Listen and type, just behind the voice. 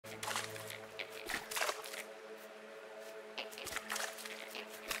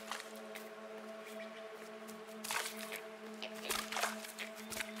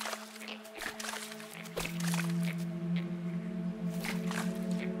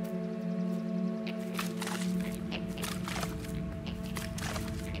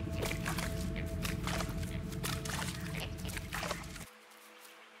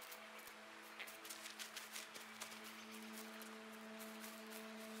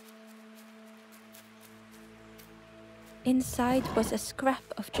Inside was a scrap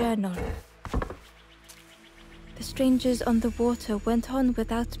of journal. The strangers on the water went on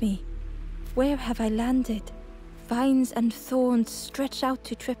without me. Where have I landed? Vines and thorns stretch out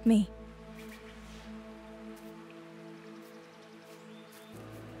to trip me.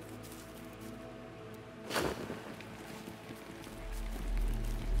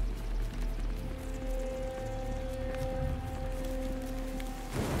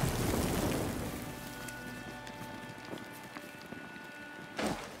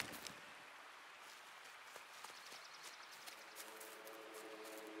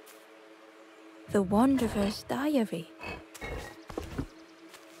 The Wanderer's Diary.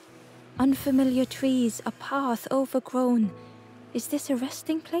 Unfamiliar trees, a path overgrown. Is this a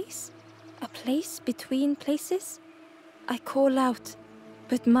resting place? A place between places? I call out,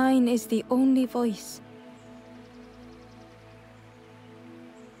 but mine is the only voice.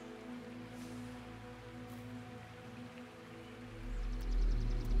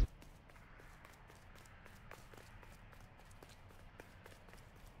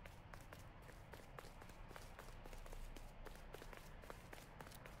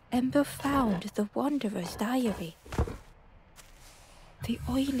 Ember found the Wanderer's Diary. The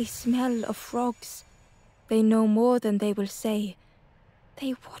oily smell of frogs. They know more than they will say.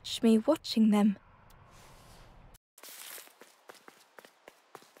 They watch me watching them.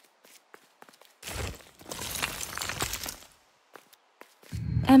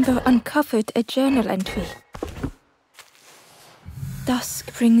 Ember uncovered a journal entry.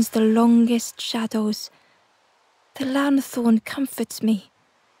 Dusk brings the longest shadows. The lanthorn comforts me.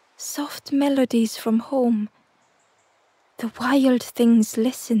 Soft melodies from home. The wild things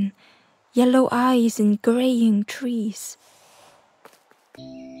listen, yellow eyes in greying trees.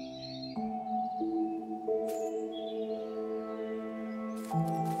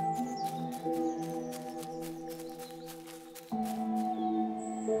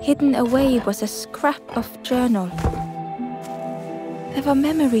 Hidden away was a scrap of journal. There are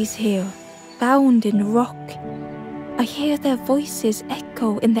memories here, bound in rock. I hear their voices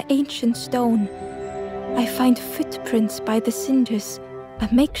echo in the ancient stone. I find footprints by the cinders,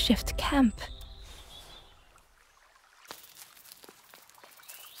 a makeshift camp.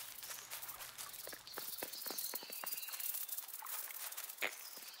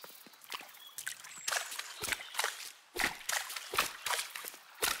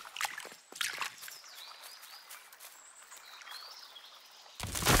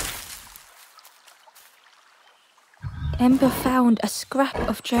 Ember found a scrap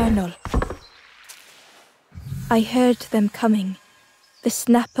of journal. I heard them coming. The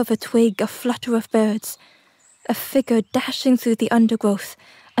snap of a twig, a flutter of birds. A figure dashing through the undergrowth.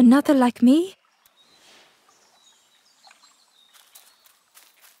 Another like me?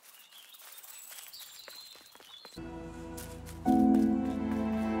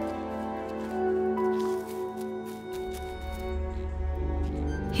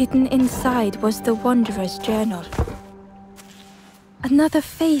 Hidden inside was the Wanderer's journal. Another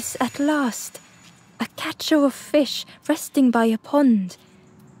face at last. A catcher of fish resting by a pond.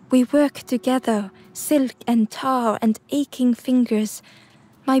 We work together, silk and tar and aching fingers.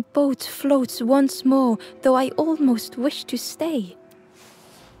 My boat floats once more, though I almost wish to stay.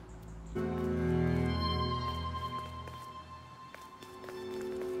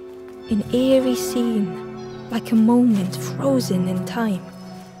 An eerie scene, like a moment frozen in time.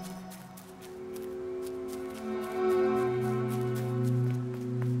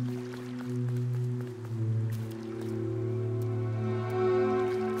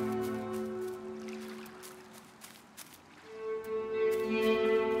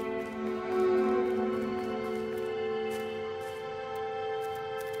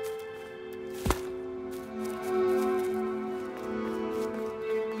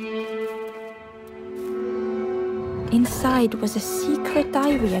 Inside was a secret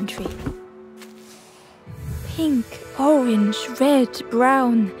diary entry. Pink, orange, red,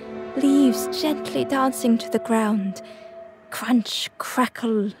 brown, leaves gently dancing to the ground. Crunch,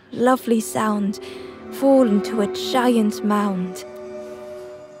 crackle, lovely sound, fall into a giant mound.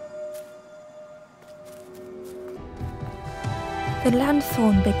 The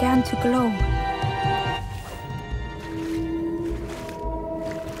lanthorn began to glow.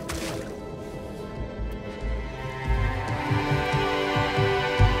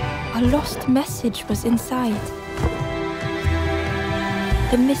 A lost message was inside.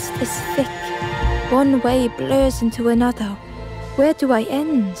 The mist is thick. One way blurs into another. Where do I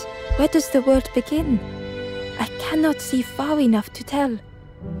end? Where does the world begin? I cannot see far enough to tell.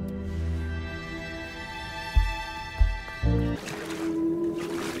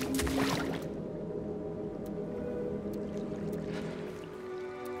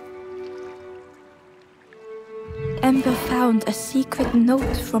 Ember found a secret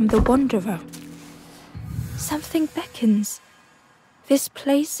note from the Wanderer. Something beckons. This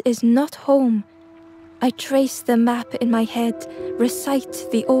place is not home. I trace the map in my head, recite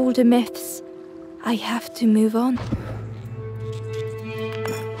the older myths. I have to move on.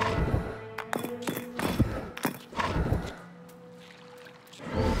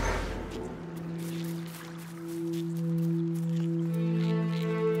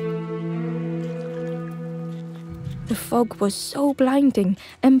 The fog was so blinding,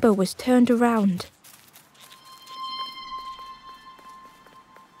 Ember was turned around.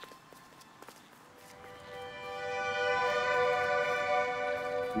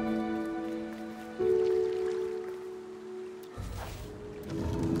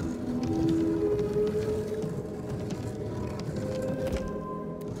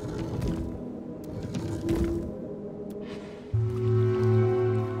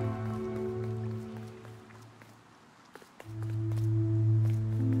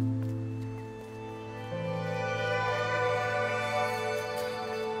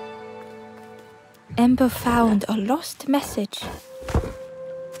 Ember found a lost message.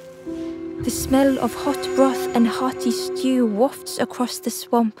 The smell of hot broth and hearty stew wafts across the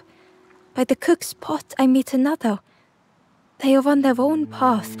swamp. By the cook's pot I meet another. They are on their own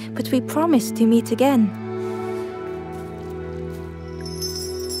path, but we promise to meet again.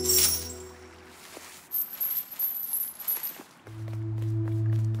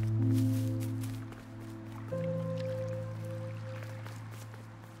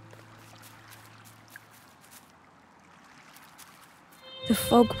 The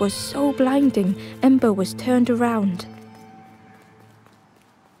fog was so blinding, Ember was turned around.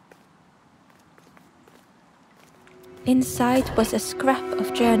 Inside was a scrap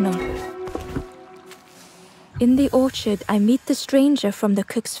of journal. In the orchard, I meet the stranger from the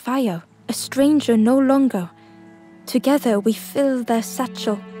cook's fire, a stranger no longer. Together we fill their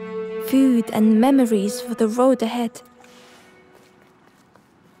satchel, food and memories for the road ahead.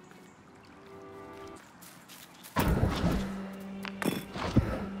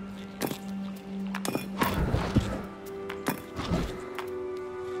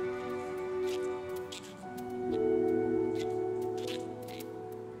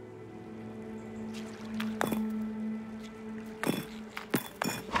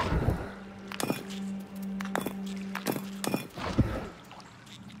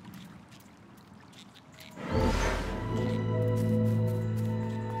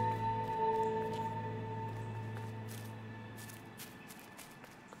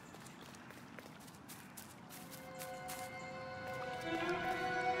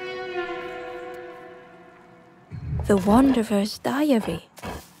 The Wanderer's Diary.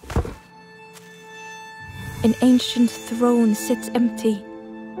 An ancient throne sits empty.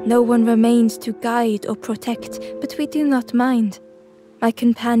 No one remains to guide or protect, but we do not mind. My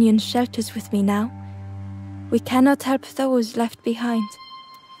companion shelters with me now. We cannot help those left behind.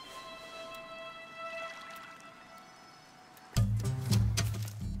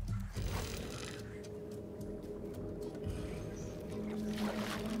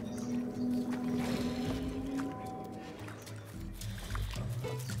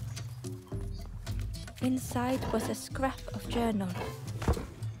 Inside was a scrap of journal.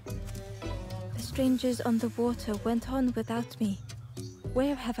 The strangers on the water went on without me.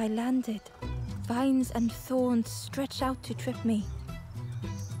 Where have I landed? Vines and thorns stretch out to trip me.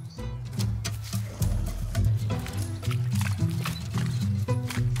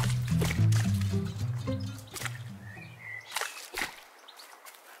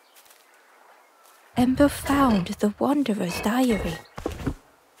 Ember found the Wanderer's Diary.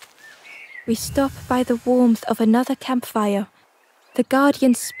 We stop by the warmth of another campfire. The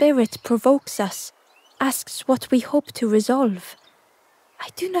guardian spirit provokes us, asks what we hope to resolve. I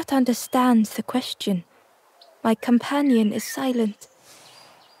do not understand the question. My companion is silent.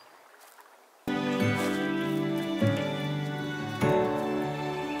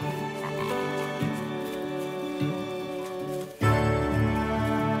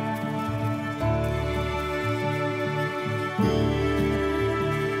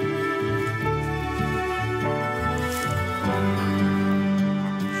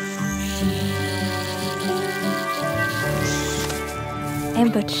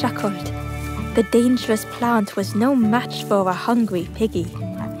 Ember chuckled. The dangerous plant was no match for a hungry piggy.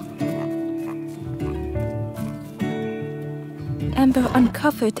 Ember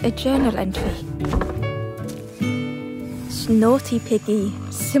uncovered a journal entry. Naughty piggy,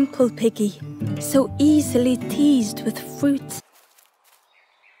 simple piggy, so easily teased with fruit.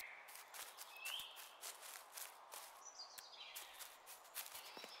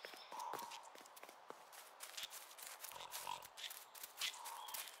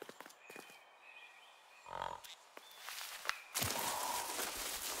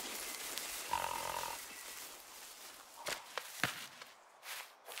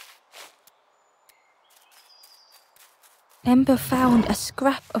 Ember found a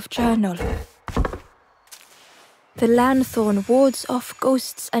scrap of journal. The lanthorn wards off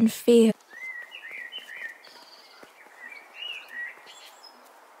ghosts and fear.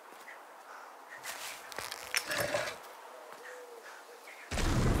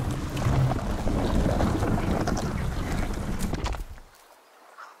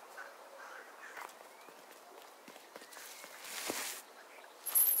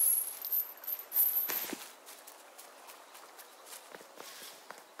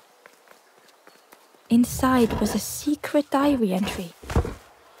 Inside was a secret diary entry.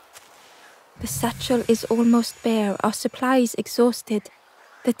 The satchel is almost bare, our supplies exhausted.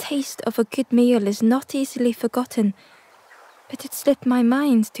 The taste of a good meal is not easily forgotten, but it slipped my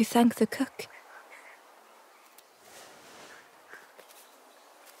mind to thank the cook.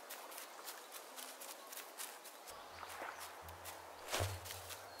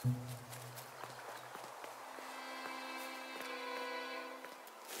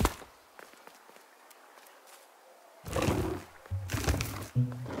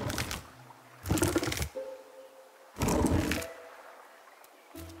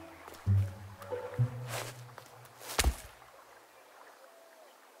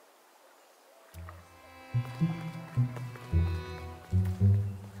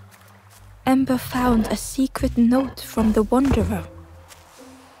 Ember found a secret note from the Wanderer.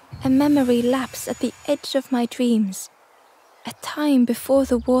 A memory lapse at the edge of my dreams. A time before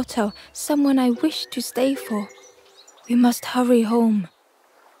the water, someone I wished to stay for. We must hurry home.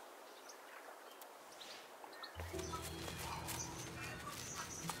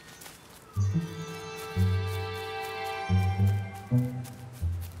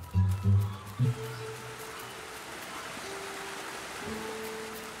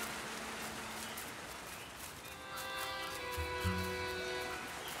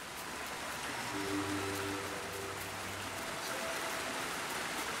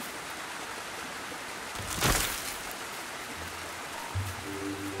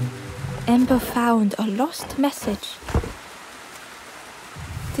 Ember found a lost message.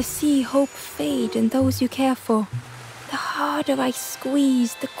 To see hope fade in those you care for. The harder I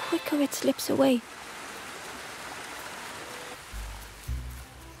squeeze, the quicker it slips away.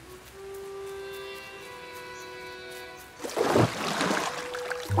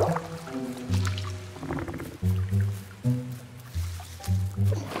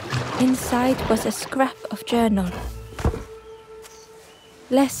 Inside was a scrap of journal.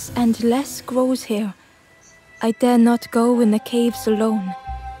 Less and less grows here. I dare not go in the caves alone.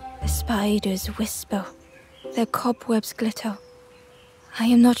 The spiders whisper. Their cobwebs glitter. I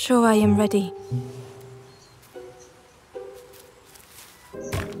am not sure I am ready.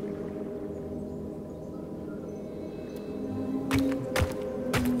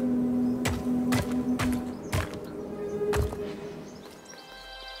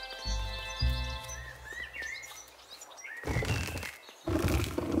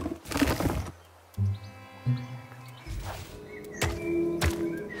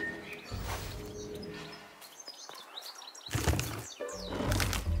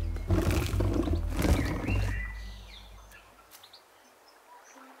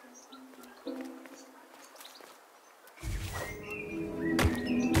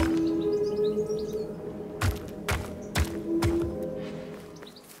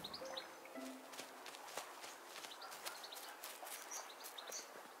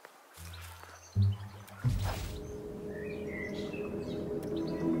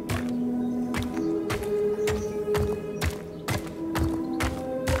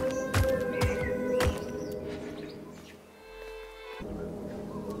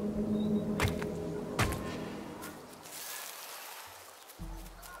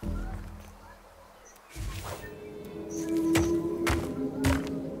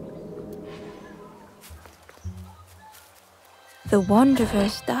 The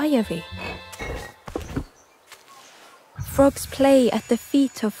Wanderer's Diary. Frogs play at the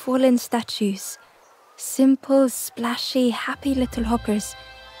feet of fallen statues. Simple, splashy, happy little hoppers.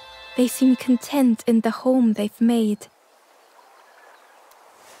 They seem content in the home they've made.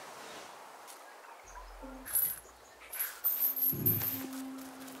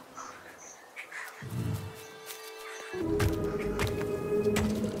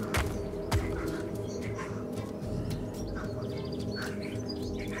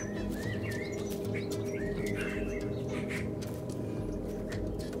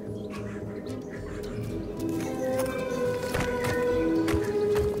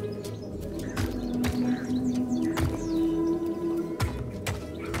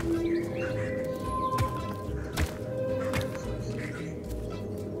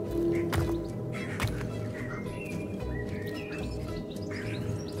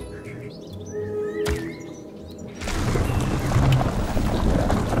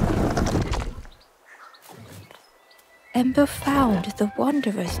 Ember found the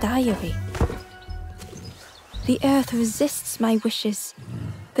Wanderer's diary. The earth resists my wishes.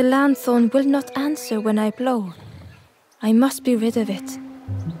 The lanthorn will not answer when I blow. I must be rid of it.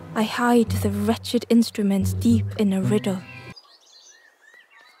 I hide the wretched instrument deep in a riddle.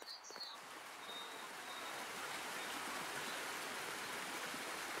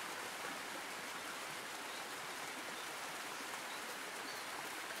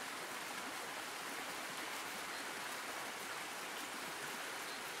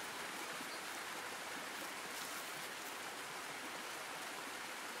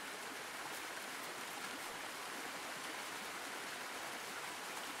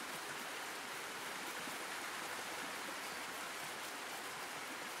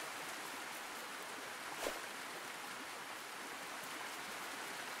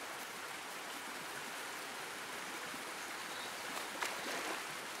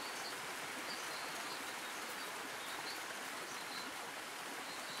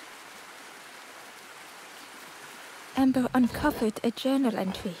 Ember uncovered a journal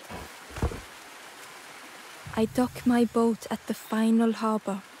entry. I dock my boat at the final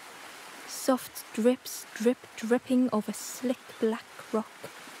harbour. Soft drips drip dripping over slick black rock.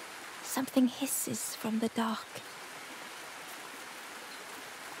 Something hisses from the dark.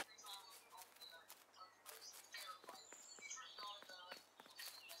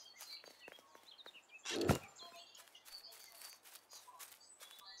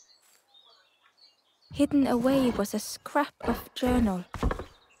 Hidden away was a scrap of journal.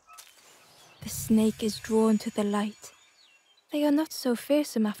 The snake is drawn to the light. They are not so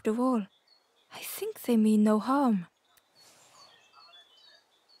fearsome after all. I think they mean no harm.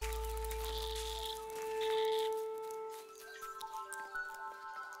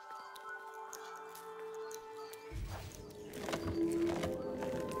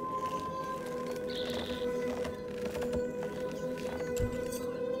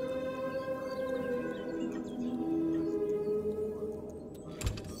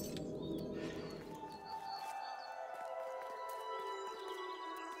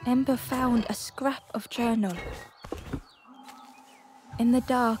 Ember found a scrap of journal. In the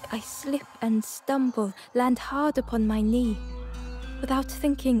dark, I slip and stumble, land hard upon my knee. Without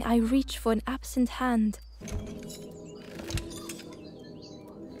thinking, I reach for an absent hand.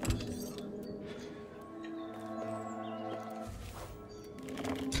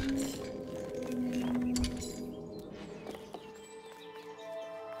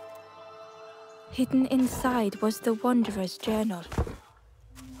 Hidden inside was the Wanderer's journal.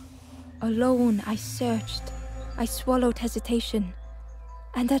 Alone, I searched. I swallowed hesitation.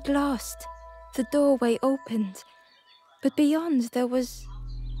 And at last, the doorway opened. But beyond, there was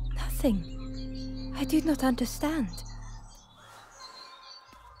nothing. I did not understand.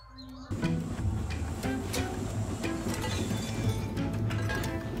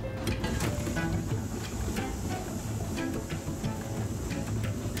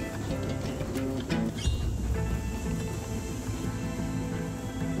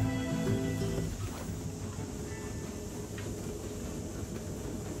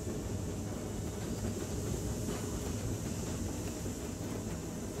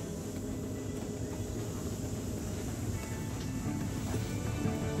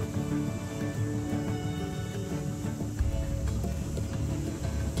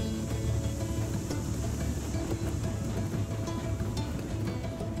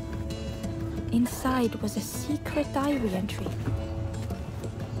 Inside was a secret diary entry.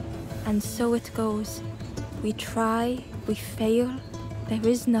 And so it goes. We try, we fail, there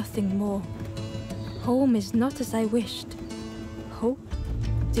is nothing more. Home is not as I wished. Hope,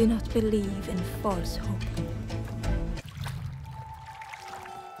 do not believe in false hope.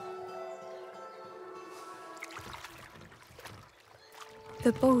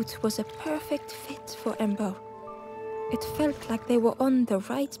 The boat was a perfect fit for Ember. It felt like they were on the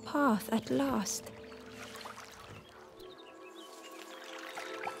right path at last.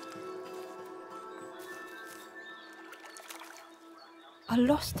 A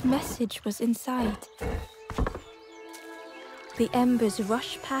lost message was inside. The embers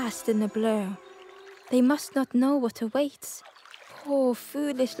rush past in a blur. They must not know what awaits. Poor,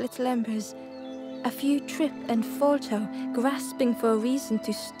 foolish little embers. A few trip and falter, grasping for a reason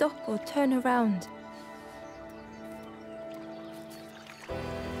to stop or turn around.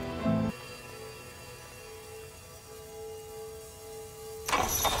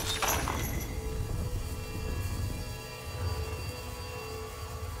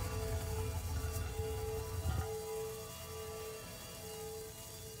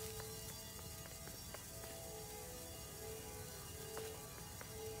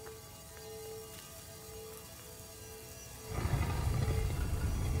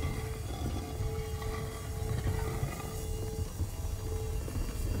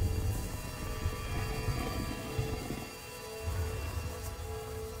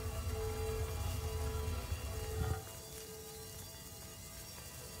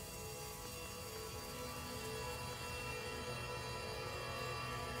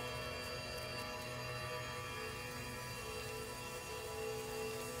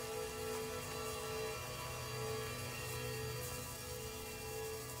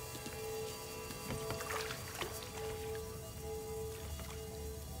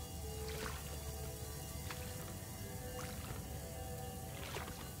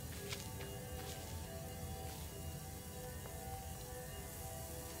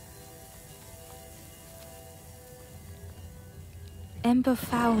 Ember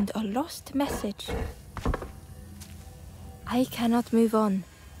found a lost message. I cannot move on,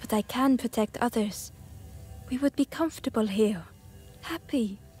 but I can protect others. We would be comfortable here,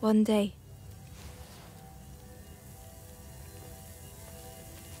 happy one day.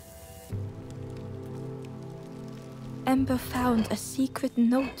 Ember found a secret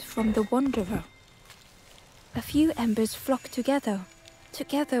note from the Wanderer. A few embers flock together.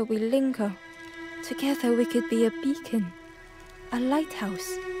 Together we linger. Together we could be a beacon, a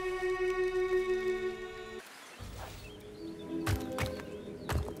lighthouse.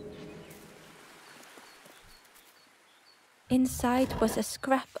 Inside was a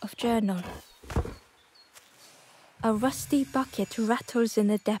scrap of journal. A rusty bucket rattles in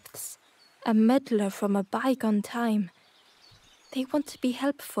the depths, a meddler from a bygone time. They want to be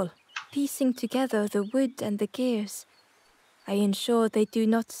helpful, piecing together the wood and the gears. I ensure they do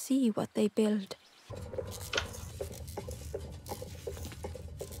not see what they build.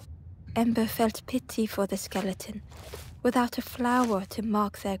 Ember felt pity for the skeleton, without a flower to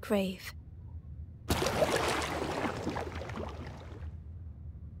mark their grave.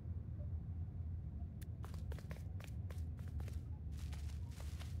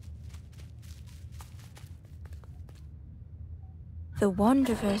 The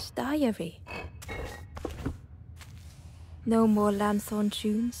Wanderer's Diary. No more lanthorn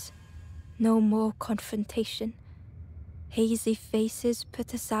tunes, no more confrontation. Hazy faces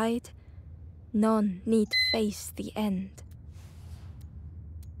put aside, none need face the end.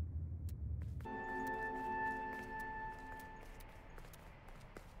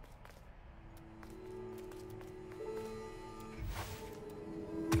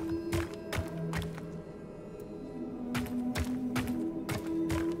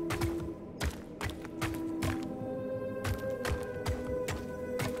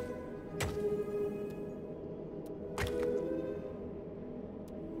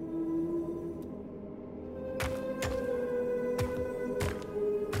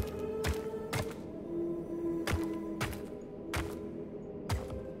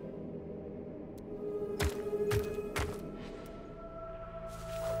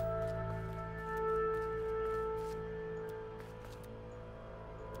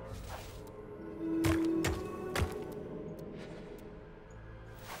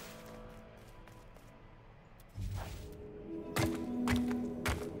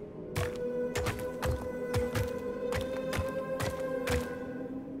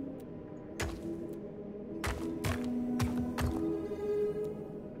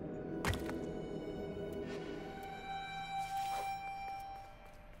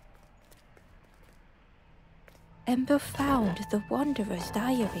 Ember found the Wanderer's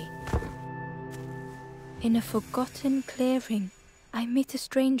Diary. In a forgotten clearing, I meet a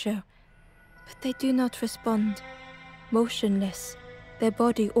stranger, but they do not respond. Motionless, their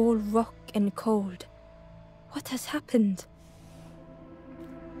body all rock and cold. What has happened?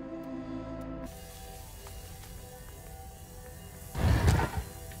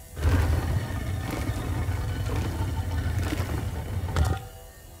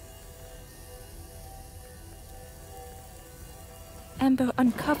 Ember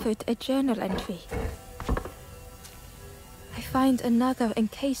uncovered a journal entry. I find another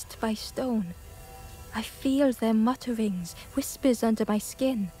encased by stone. I feel their mutterings, whispers under my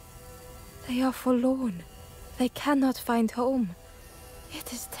skin. They are forlorn. They cannot find home.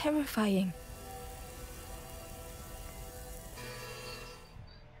 It is terrifying.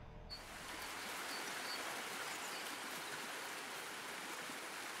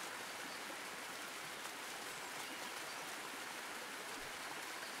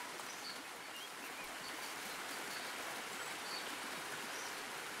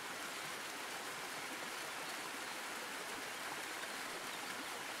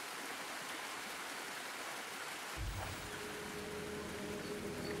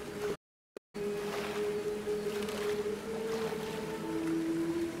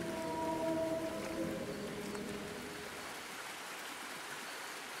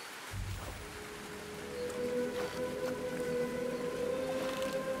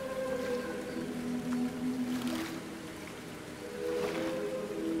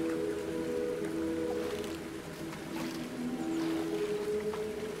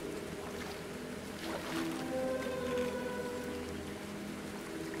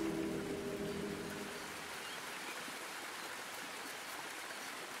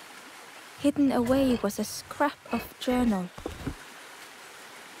 Hidden away was a scrap of journal.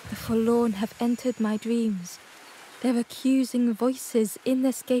 The forlorn have entered my dreams, their accusing voices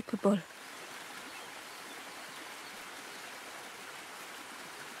inescapable.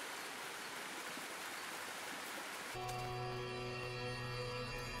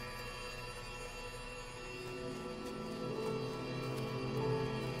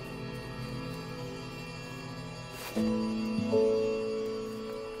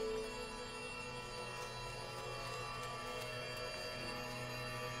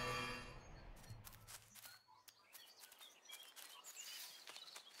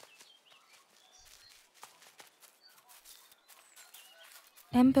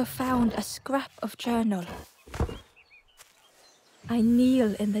 Ember found a scrap of journal. I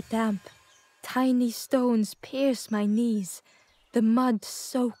kneel in the damp. Tiny stones pierce my knees. The mud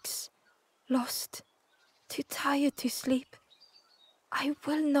soaks. Lost. Too tired to sleep. I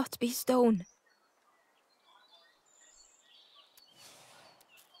will not be stone.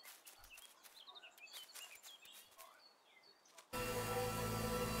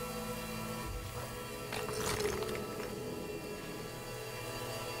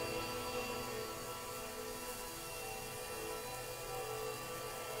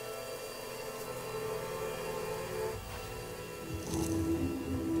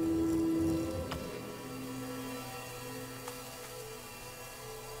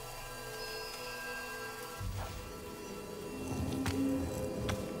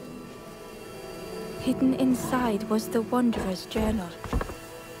 Hidden inside was the Wanderer's journal.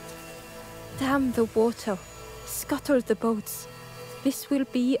 Dam the water, scuttle the boats. This will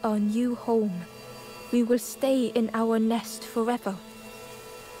be our new home. We will stay in our nest forever.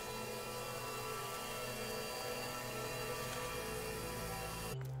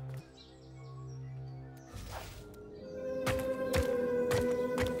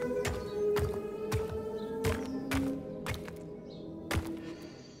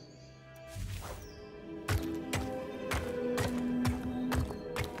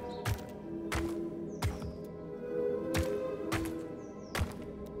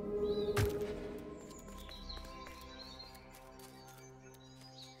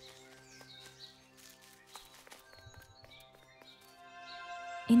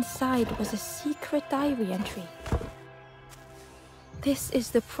 Inside was a secret diary entry. This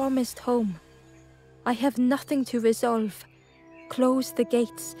is the promised home. I have nothing to resolve. Close the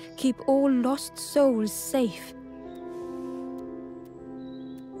gates, keep all lost souls safe.